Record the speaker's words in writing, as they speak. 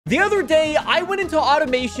The other day, I went into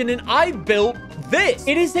automation and I built this.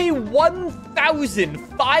 It is a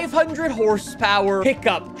 1,500 horsepower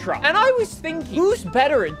pickup truck. And I was thinking, who's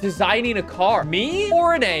better at designing a car, me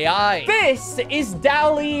or an AI? This is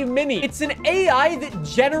DALL-E Mini. It's an AI that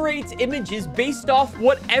generates images based off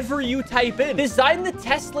whatever you type in. Design the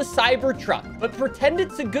Tesla Cybertruck, but pretend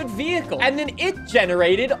it's a good vehicle. And then it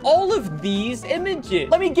generated all of these images.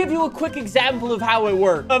 Let me give you a quick example of how it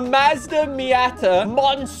works. A Mazda Miata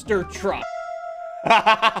monster truck.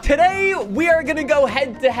 Today, we are gonna go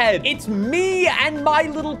head-to-head. It's me and my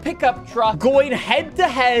little pickup truck going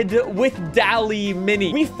head-to-head with DALL-E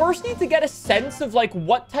Mini. We first need to get a sense of, like,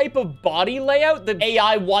 what type of body layout the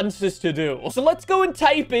AI wants us to do. So let's go and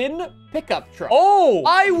type in pickup truck. Oh,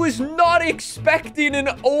 I was not expecting an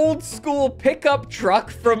old school pickup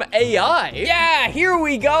truck from AI. Yeah, here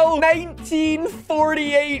we go.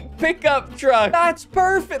 1948 pickup truck. That's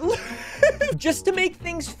perfect. Just to make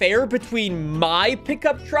things fair between my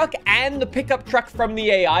pickup truck and the pickup truck from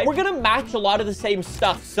the AI, we're gonna match a lot of the same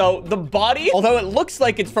stuff. So the body, although it looks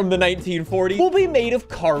like it's from the 1940s, will be made of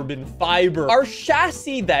carbon fiber. Our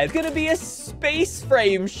chassis then is gonna be a space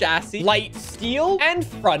frame chassis, light steel, and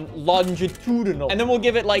front longitudinal. And then we'll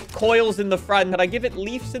give it like coils in the front. Could I give it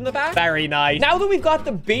leaves in the back? Very nice. Now that we've got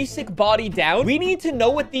the basic body down, we need to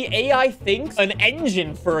know what the AI thinks an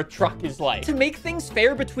engine for a truck is like. To make things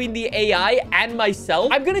fair between the AI and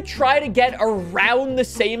myself, I'm gonna try to get around the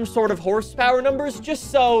same sort of horsepower numbers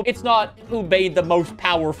just so it's not who made the most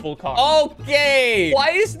powerful car. Okay. Why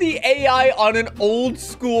is the AI on an old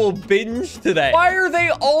school binge today? Why are they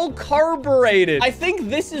all carbureted? I think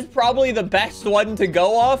this is probably the best one to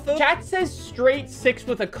go off of. Chat says straight 6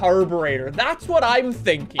 with a carburetor. That's what I'm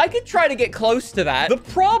thinking. I could try to get close to that. The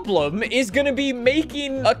problem is gonna be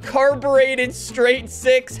making a carbureted straight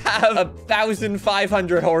 6 have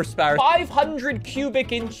 1,500 horsepower. 500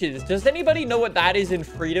 cubic inches. Does anybody know what that is in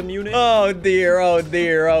freedom units? Oh dear, oh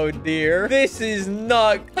dear, oh dear. This is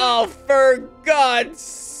not... Oh, for God's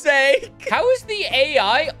sake. How is the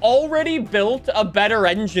AI already built a better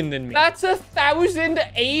engine than me? That's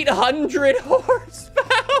 1,800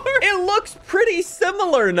 horsepower. It looks pretty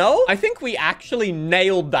similar, no? I think we actually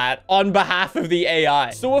nailed that on behalf of the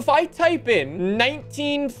AI. So if I type in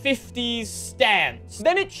 1950s stance,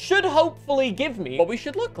 then it should hopefully give me what we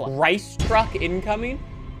should look like. Rice truck incoming.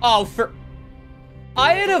 Oh,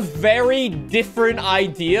 I had a very different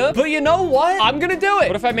idea, but you know what? I'm gonna do it.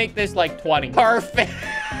 What if I make this like 20? Perfect.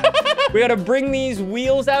 We gotta bring these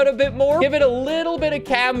wheels out a bit more. Give it a little bit of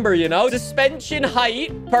camber, you know? Suspension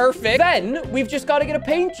height. Perfect. Then we've just got to get a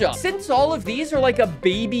paint job. Since all of these are like a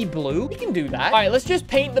baby blue, we can do that. All right, let's just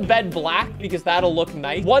paint the bed black because that'll look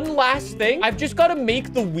nice. One last thing. I've just got to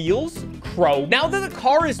make the wheels chrome. Now that the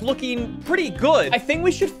car is looking pretty good, I think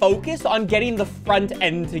we should focus on getting the front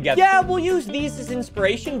end together. Yeah, we'll use these as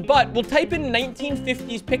inspiration, but we'll type in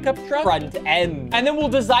 1950s pickup truck front end, and then we'll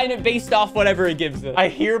design it based off whatever it gives us. I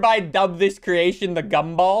hereby dub this creation the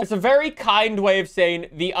gumball. It's a very kind way of saying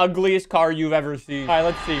the ugliest car you've ever seen. All right,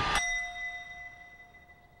 let's see.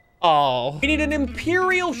 Oh, we need an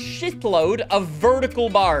imperial shitload of vertical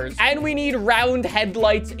bars, and we need round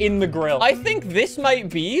headlights in the grill. I think this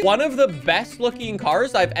might be one of the best looking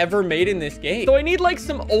cars I've ever made in this game. So I need like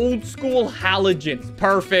some old school halogens.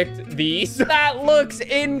 Perfect. These. That looks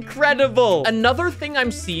incredible. Another thing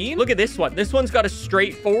I'm seeing, look at this one. This one's got a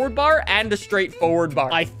straight forward bar and a straight forward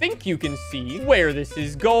bar. I think you can see where this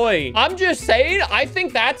is going. I'm just saying, I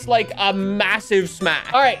think that's like a massive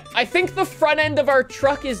smash. All right, I think the front end of our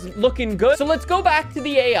truck is looking good. So let's go back to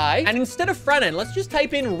the AI, and instead of front end, let's just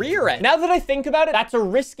type in rear end. Now that I think about it, that's a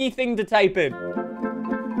risky thing to type in.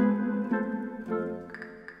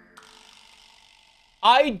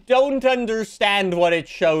 I don't understand what it's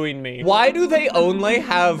showing me. Why do they only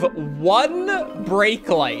have one brake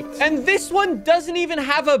light? And this one doesn't even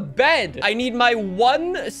have a bed. I need my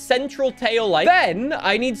one central tail light. Then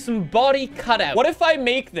I need some body cutout. What if I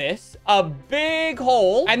make this a big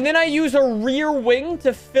hole and then I use a rear wing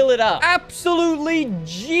to fill it up? Absolutely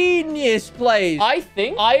genius plays. I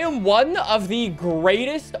think I am one of the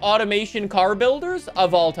greatest automation car builders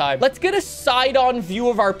of all time. Let's get a side-on view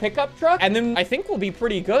of our pickup truck, and then I think we'll be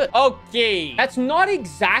pretty good. Okay, that's not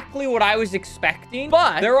exactly what I was expecting,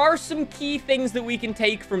 but there are some key things that we can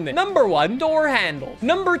take from this. Number one, door handles.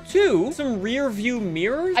 Number two, some rear view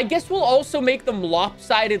mirrors. I guess we'll also make them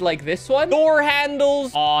lopsided like this one. Door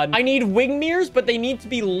handles on. I need wing mirrors, but they need to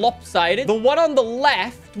be lopsided. The one on the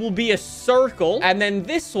left will be a circle, and then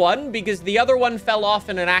this one, because the other one fell off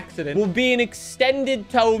in an accident, will be an extended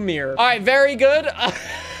tow mirror. All right, very good.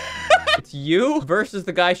 It's you versus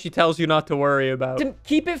the guy she tells you not to worry about. To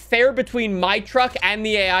keep it fair between my truck and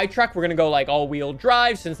the AI truck, we're gonna go like all-wheel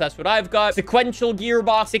drive, since that's what I've got. Sequential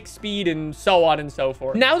gearbox, 6-speed, and so on and so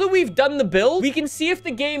forth. Now that we've done the build, we can see if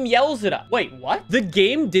the game yells at us. Wait, what? The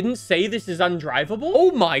game didn't say this is undrivable?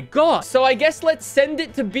 Oh my god. So I guess let's send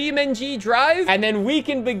it to BeamNG Drive, and then we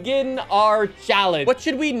can begin our challenge. What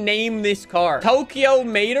should we name this car? Tokyo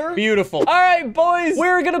Mater? Beautiful. All right, boys.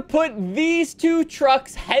 We're gonna put these two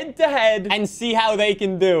trucks head to head and see how they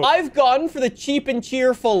can do. I've gone for the cheap and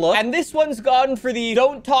cheerful look, and this one's gone for the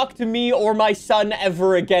don't talk to me or my son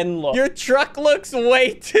ever again look. Your truck looks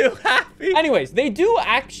way too happy. Anyways, they do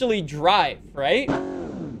actually drive, right?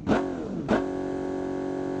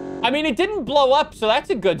 I mean, it didn't blow up, so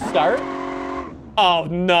that's a good start. Oh,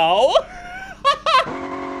 no.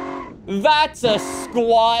 That's a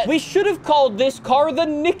squat. We should have called this car the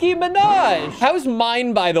Nicki Minaj. How's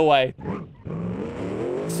mine, by the way?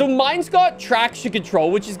 So mine's got traction control,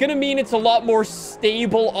 which is going to mean it's a lot more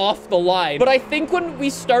stable off the line. But I think when we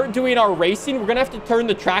start doing our racing, we're going to have to turn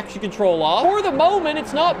the traction control off. For the moment,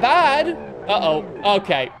 it's not bad. Uh-oh.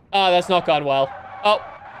 Okay. That's not gone well. Oh,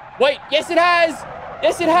 wait. Yes, it has.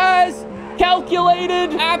 Yes, it has.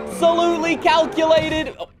 Calculated. Absolutely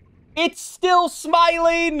calculated. It's still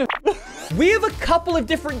smiling. We have a couple of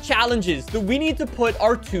different challenges that we need to put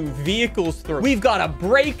our two vehicles through. We've got a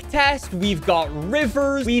brake test, we've got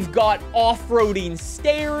rivers, we've got off-roading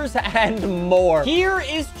stairs, and more. Here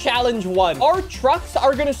is challenge 1. Our trucks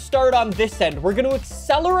are gonna start on this end. We're gonna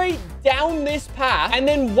accelerate down this path, and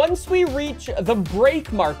then once we reach the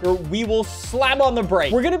brake marker, we will slam on the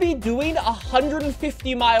brake. We're gonna be doing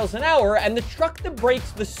 150 miles an hour, and the truck that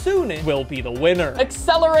brakes the soonest will be the winner.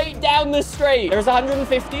 Accelerate down the straight. There's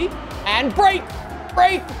 150. And brake,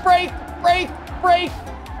 brake, brake, brake, brake.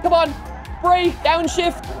 Come on, brake,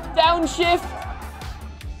 downshift, downshift.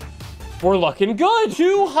 We're looking good.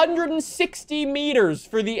 260 meters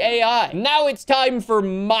for the AI. Now it's time for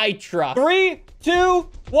my truck. 3, 2,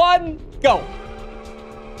 1, go.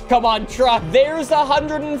 Come on, truck. There's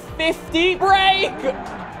 150. Brake,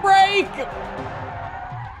 brake.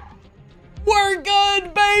 We're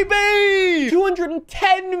good, baby!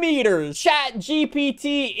 210 meters. Chat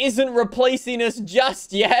GPT isn't replacing us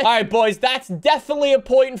just yet. All right, boys, that's definitely a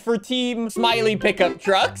point for Team Smiley Pickup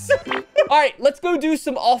Trucks. All right, let's go do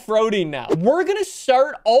some off-roading now. We're gonna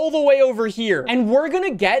start all the way over here, and we're gonna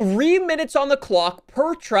get 3 minutes on the clock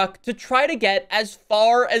per truck to try to get as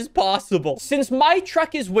far as possible. Since my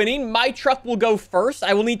truck is winning, my truck will go first.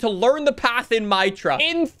 I will need to learn the path in my truck.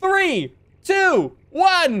 In 3, 2,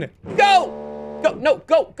 1, go! Go, no,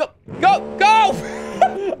 go, go, go, go!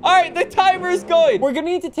 All right, the timer's going. We're gonna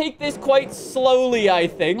need to take this quite slowly, I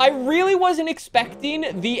think. I really wasn't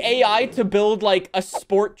expecting the AI to build like a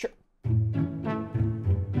sport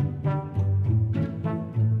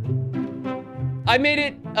I made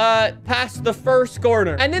it past the first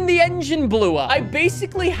corner, and then the engine blew up. I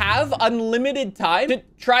basically have unlimited time to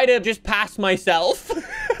try to just pass myself.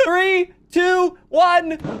 3, 2,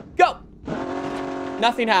 1, go!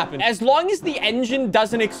 Nothing happened. As long as the engine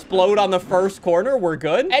doesn't explode on the first corner, we're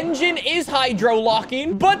good. Engine is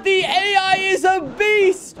hydro-locking, but the AI is a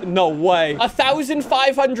beast. No way.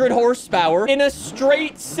 1,500 horsepower in a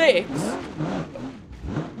straight 6.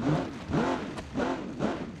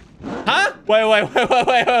 Huh? Wait.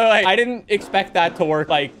 I didn't expect that to work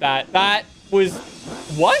like that. That was...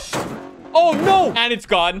 What? Oh, no. And it's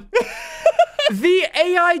gone. The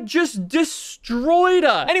AI just destroyed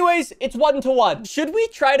us. Anyways, it's 1-to-1. Should we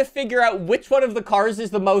try to figure out which one of the cars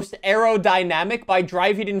is the most aerodynamic by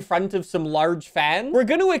driving in front of some large fans? We're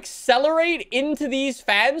going to accelerate into these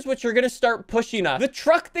fans, which are going to start pushing us. The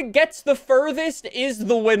truck that gets the furthest is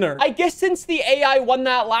the winner. I guess since the AI won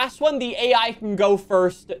that last one, the AI can go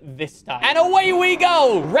first this time. And away we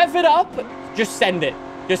go. Rev it up. Just send it.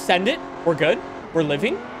 Just send it. We're good. We're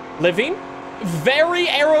living. Living. Very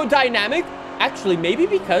aerodynamic. Actually, maybe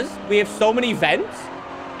because we have so many vents,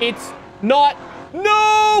 it's not...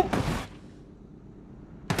 No!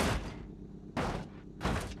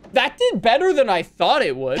 That did better than I thought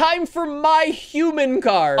it would. Time for my human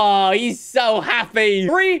car. Oh, he's so happy.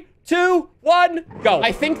 3, 2, 1, go.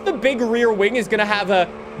 I think the big rear wing is gonna have a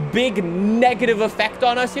big negative effect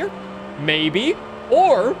on us here. Maybe.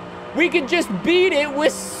 Or we could just beat it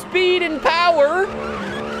with speed and power.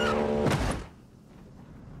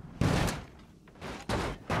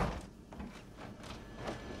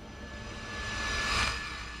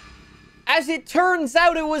 As it turns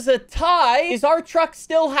out, it was a tie. Is our truck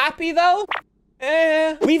still happy, though?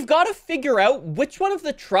 We've got to figure out which one of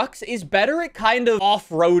the trucks is better at kind of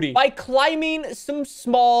off-roading by climbing some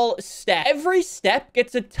small steps. Every step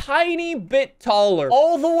gets a tiny bit taller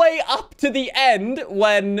all the way up to the end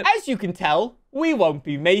when, as you can tell, we won't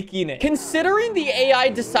be making it. Considering the AI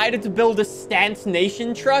decided to build a Stance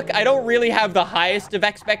Nation truck, I don't really have the highest of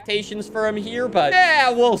expectations for him here, but yeah,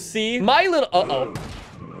 we'll see. My little...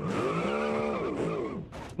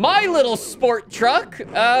 My little sport truck,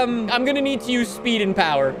 I'm gonna need to use speed and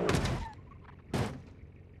power.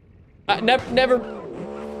 Never...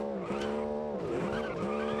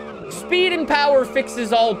 Speed and power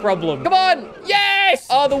fixes all problems. Come on! Yes!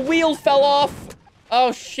 Oh, the wheel fell off.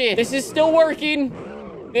 Oh, shit. This is still working.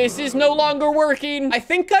 This is no longer working. I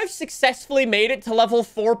think I've successfully made it to level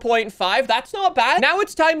 4.5. That's not bad. Now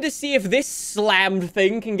it's time to see if this slammed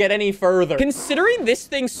thing can get any further. Considering this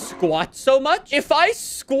thing squats so much, if I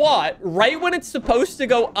squat right when it's supposed to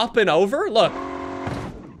go up and over, look.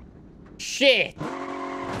 Shit.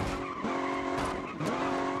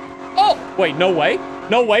 Oh, wait, no way.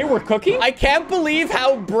 No way, we're cooking? I can't believe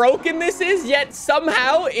how broken this is, yet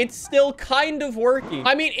somehow it's still kind of working.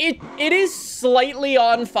 I mean, it is slightly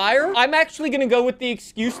on fire. I'm actually gonna go with the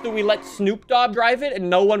excuse that we let Snoop Dogg drive it and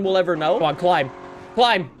no one will ever know. Come on, climb.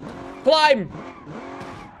 Climb. Climb.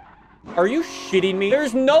 Are you shitting me?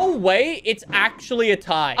 There's no way it's actually a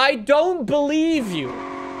tie. I don't believe you.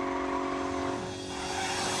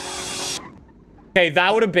 Okay,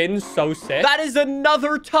 that would have been so sick. That is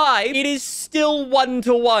another tie. It is still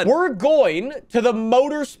 1-1. We're going to the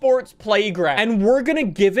motorsports playground and we're gonna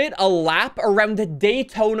give it a lap around the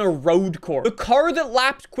Daytona road course. The car that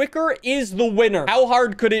laps quicker is the winner. How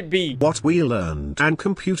hard could it be? What we learned. And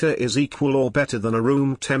computer is equal or better than a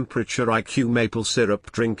room temperature IQ maple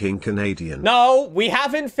syrup drinking Canadian. No, we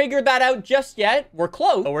haven't figured that out just yet. We're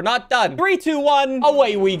close, but we're not done. 3, 2, 1,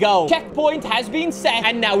 away we go. Checkpoint has been set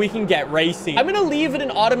and now we can get racing. I'm gonna leave it in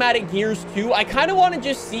automatic gears too. I kind of want to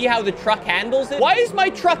just see how the truck handles it. Why is my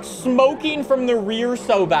truck smoking from the rear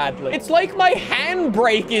so badly? It's like my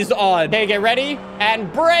handbrake is on. Okay, get ready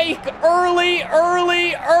and brake early,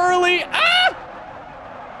 early, early. Ah!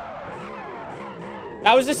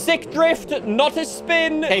 That was a sick drift, not a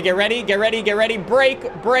spin. Okay, get ready, get ready, get ready.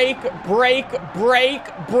 Brake, brake, brake, brake,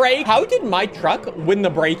 brake. How did my truck win the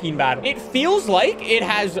braking battle? It feels like it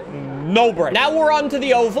has no brake. Now we're on to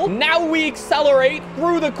the oval. Now we accelerate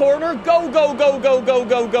through the corner. Go, go, go, go, go,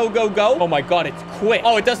 go, go, go, go. Oh my God, it's quick.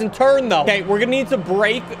 Oh, it doesn't turn though. Okay, we're gonna need to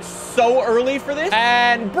brake so early for this.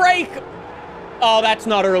 And brake. Oh, that's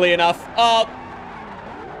not early enough. Uh-oh.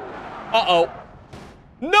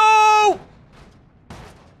 No!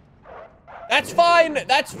 That's fine.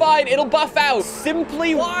 That's fine. It'll buff out.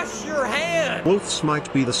 Simply wash your hands. Wolves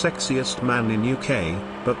might be the sexiest man in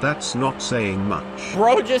UK, but that's not saying much.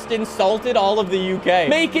 Bro just insulted all of the UK.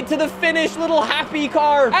 Make it to the finish, little happy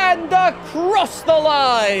car. And across the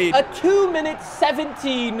line. A 2 minute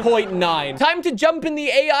 17.9. Time to jump in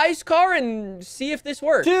the AI's car and see if this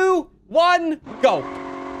works. 2, 1, go.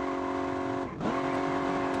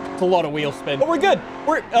 It's a lot of wheel spin. But we're good.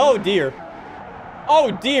 Oh, dear.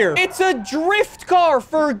 Oh, dear. It's a drift car,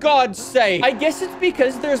 for God's sake. I guess it's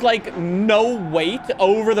because there's, like, no weight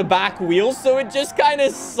over the back wheels, so it just kind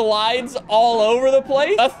of slides all over the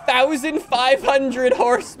place. 1,500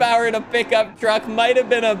 horsepower in a pickup truck might have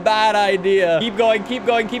been a bad idea. Keep going, keep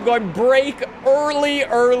going, keep going. Brake early,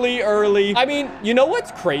 early, early. I mean, you know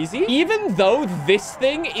what's crazy? Even though this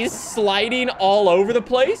thing is sliding all over the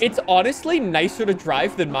place, it's honestly nicer to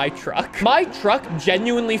drive than my truck. My truck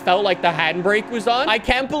genuinely felt like the handbrake was on. I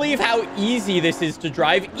can't believe how easy this is to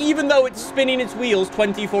drive, even though it's spinning its wheels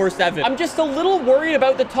 24/7. I'm just a little worried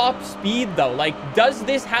about the top speed, though. Like, does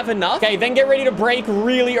this have enough? Okay, then get ready to brake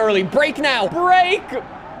really early. Brake now. Brake!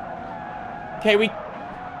 Okay, we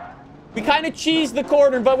kind of cheesed the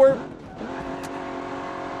corner, but we're...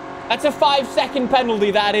 That's a 5-second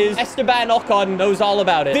penalty, that is. Esteban Ocon knows all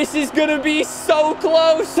about it. This is gonna be so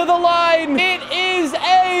close to the line. It is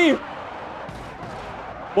a...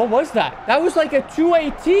 What was that? That was like a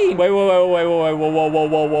 218. Wait, whoa, whoa.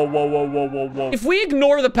 If we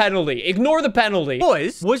ignore the penalty,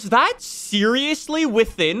 Boys, was that seriously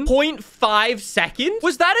within 0.5 seconds?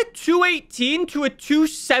 Was that a 218 to a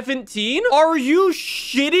 217? Are you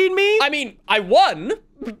shitting me? I mean, I won.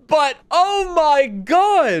 But, oh my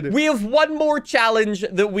God. We have one more challenge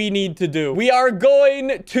that we need to do. We are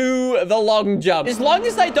going to the long jump. As long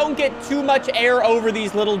as I don't get too much air over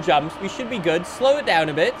these little jumps, we should be good. Slow it down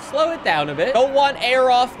a bit. Slow it down a bit. Don't want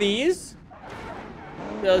air off these.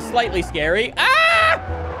 Slightly scary. Ah!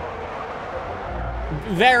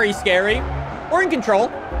 Very scary. We're in control.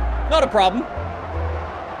 Not a problem.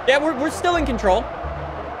 Yeah, we're still in control.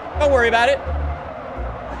 Don't worry about it.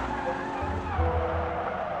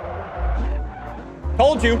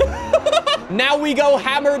 Told you. Now we go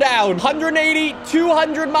hammer down. 180,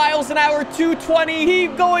 200 miles an hour, 220.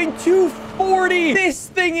 Keep going, 240. This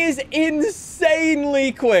thing is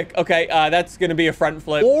insanely quick. Okay, that's gonna be a front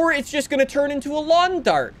flip. Or it's just gonna turn into a lawn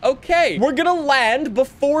dart. Okay, we're gonna land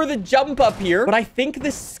before the jump up here, but I think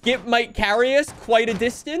the skip might carry us quite a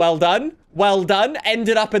distance. Well done. Well done.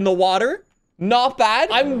 Ended up in the water. Not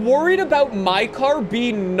bad. I'm worried about my car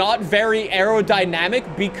being not very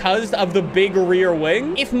aerodynamic because of the big rear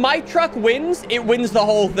wing. If my truck wins, it wins the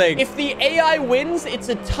whole thing. If the AI wins, it's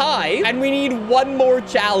a tie, and we need one more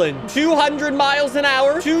challenge. 200 miles an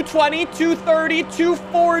hour, 220, 230,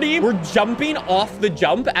 240. We're jumping off the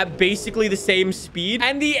jump at basically the same speed,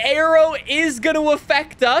 and the arrow is going to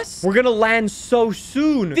affect us. We're going to land so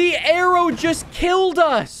soon. The arrow just killed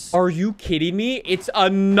us. Are you kidding me? It's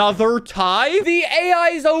another tie. The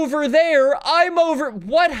AI's over there. I'm over.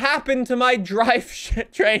 What happened to my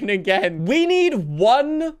drivetrain again? We need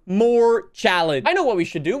one more challenge. I know what we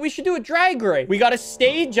should do. We should do a drag race. We got to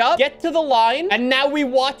stage up, get to the line, and now we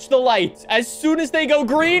watch the lights. As soon as they go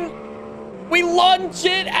green, we launch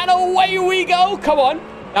it, and away we go. Come on.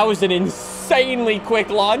 That was an insanely quick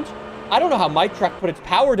launch. I don't know how my truck put its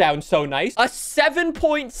power down so nice. A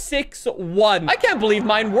 7.61. I can't believe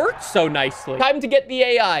mine worked so nicely. Time to get the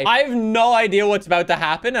AI. I have no idea what's about to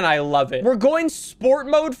happen, and I love it. We're going sport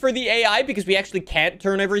mode for the AI because we actually can't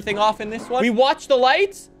turn everything off in this one. We watch the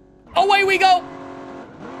lights. Away we go.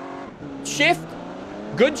 Shift.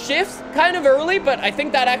 Good shifts, kind of early, but I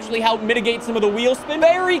think that actually helped mitigate some of the wheel spin.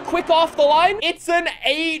 Very quick off the line. It's an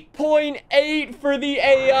 8.8 for the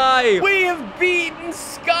AI. We have beaten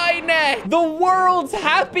Skynet. The world's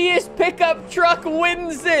happiest pickup truck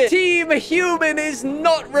wins it. Team Human is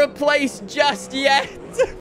not replaced just yet.